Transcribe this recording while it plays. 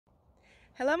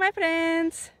Hello my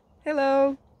friends!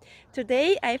 Hello!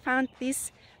 Today I found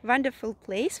this wonderful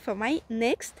place for my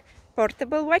next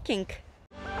portable walking.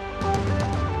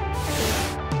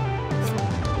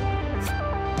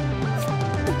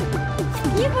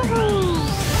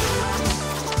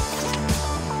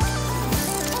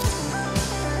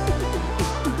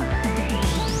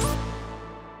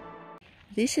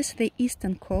 This is the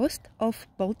eastern coast of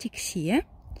Baltic Sea,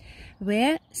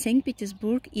 where St.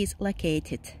 Petersburg is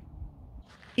located.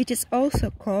 It is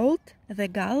also called the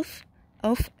Gulf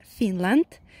of Finland.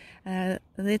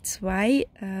 That's why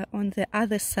on the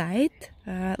other side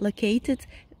located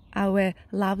our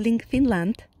lovely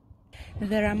Finland.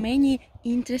 There are many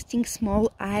interesting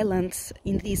small islands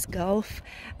in this gulf,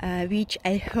 which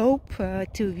I hope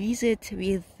to visit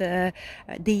with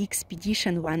the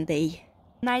expedition one day.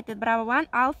 United Bravo 1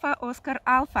 Alpha Oscar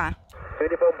Alpha.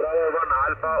 Uniform Bravo 1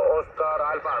 Alpha Oscar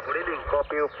Alpha. Good evening.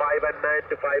 Copy you 5 and 9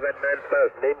 to 5 and 9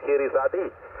 plus. Name here is Adi.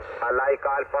 I like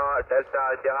Alpha Delta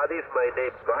Adi is my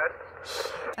name. Go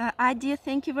ahead. Adi,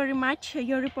 thank you very much.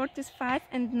 Your report is 5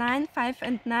 and 9, 5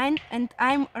 and 9, and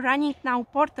I'm running now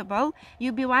portable.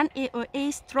 UB1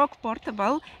 AOA stroke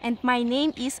portable, and my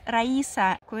name is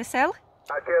Raisa. QSL?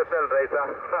 QSL Raisa.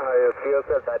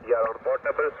 QSL that you are on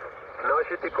portable. Now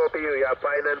should copy you. You have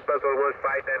 5 and plus almost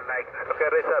 5 and 9. Okay,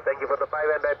 Raisa, thank you for the 5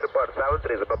 and 9 report.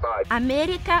 7-3. Bye-bye.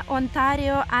 America,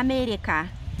 Ontario, America.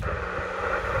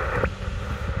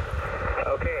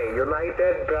 Okay,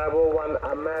 United Bravo 1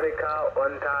 America,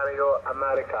 Ontario,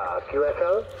 America.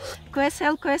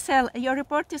 QSL? QSL. Your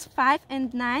report is 5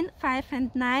 and 9, 5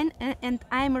 and 9, and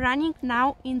I'm running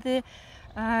now in the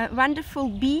wonderful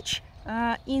beach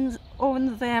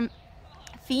on the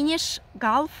Finnish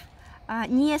Gulf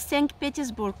near St.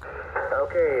 Petersburg.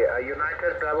 Okay,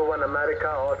 United Bravo 1 America,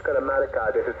 Oscar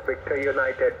America. This is Victor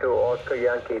United to Oscar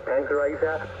Yankee. Thanks,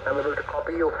 Raisa. I'm able to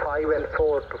copy you 5 and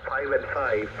 4 to 5 and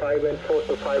 5. 5 and 4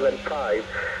 to 5 and 5.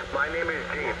 My name is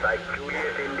Jeep, like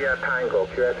Juliet India Tango.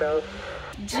 QSL?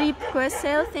 Jeep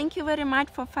QSL, thank you very much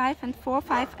for 5 and 4,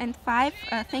 5 and 5.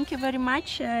 Thank you very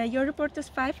much. Your report is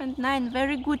 5 and 9.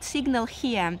 Very good signal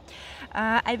here.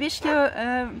 I wish you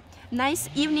a nice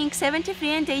evening, 73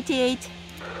 and 88.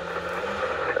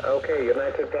 Okay,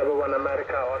 United Bravo 1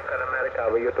 America, Oscar America,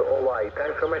 we're you to OY.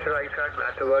 Thanks so much, Raisa.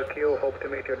 Glad to work you. Hope to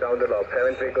meet you down the loop.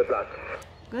 7-3, good luck.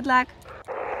 Good luck.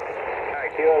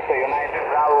 QSO, United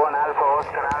Bravo 1 Alpha,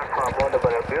 Oscar Alpha,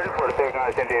 portable. Beautiful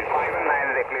signals indeed. 5 and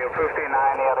 9 is clear.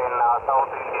 59 here in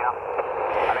South India.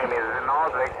 My name is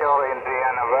North Victor India,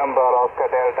 November, Oscar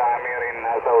Delta. I'm here in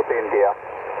South India.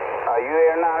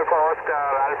 UN Alpha, Oscar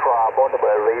Alpha,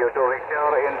 portable. We're you to Victor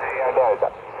India Delta.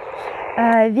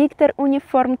 Victor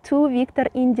Uniform 2, Victor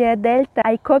India Delta.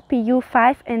 I copy you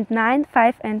 5 and 9,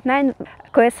 5 and 9.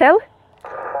 QSL?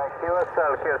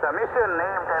 QSL. I missed your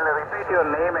name. Can you repeat your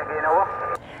name again? Over.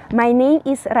 My name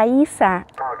is Raisa.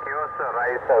 QSL,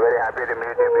 Raisa. Very happy to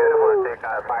meet you. Beautiful. Take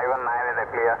 5 and 9 in the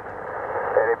clear.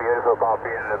 Very beautiful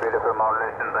copy in the beautiful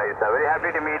modulation, Raisa. Very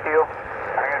happy to meet you.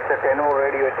 Against the Tenno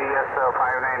radio TS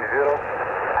 590.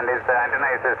 And its antenna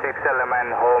is a 6-element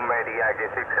homemade Yagi.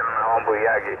 6-element home for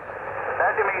Yagi.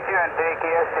 Glad to meet you and take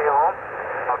care. Stay home.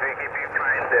 Hope we keep you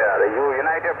fine there.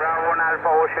 United Bravo 1 Alpha,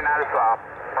 Ocean Alpha.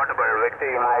 Portable.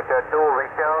 Victor United 2,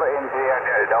 Victor India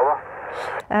Delta. Over.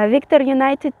 Victor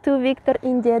United 2, Victor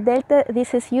India Delta.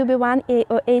 This is UB1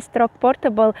 AOA stroke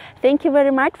portable. Thank you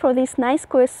very much for this nice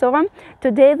QSO.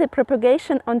 Today the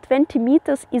propagation on 20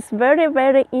 meters is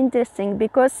very interesting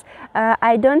because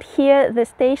I don't hear the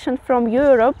station from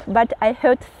Europe, but I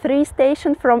heard 3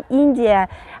 stations from India.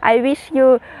 I wish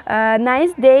you a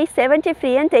nice day,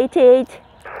 73 and 88.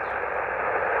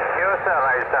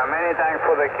 Raisa. Many thanks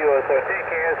for the QSO. Take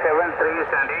care, 7-3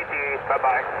 and 88.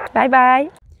 Bye-bye. Bye-bye.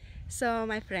 So,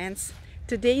 my friends,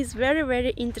 today is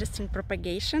very interesting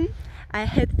propagation. I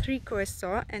had 3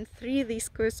 QSO and 3 this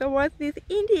QSO was with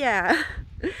India.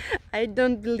 I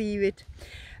don't believe it.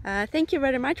 Thank you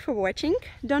very much for watching.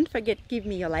 Don't forget, give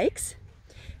me your likes.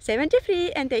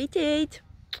 73 and 88.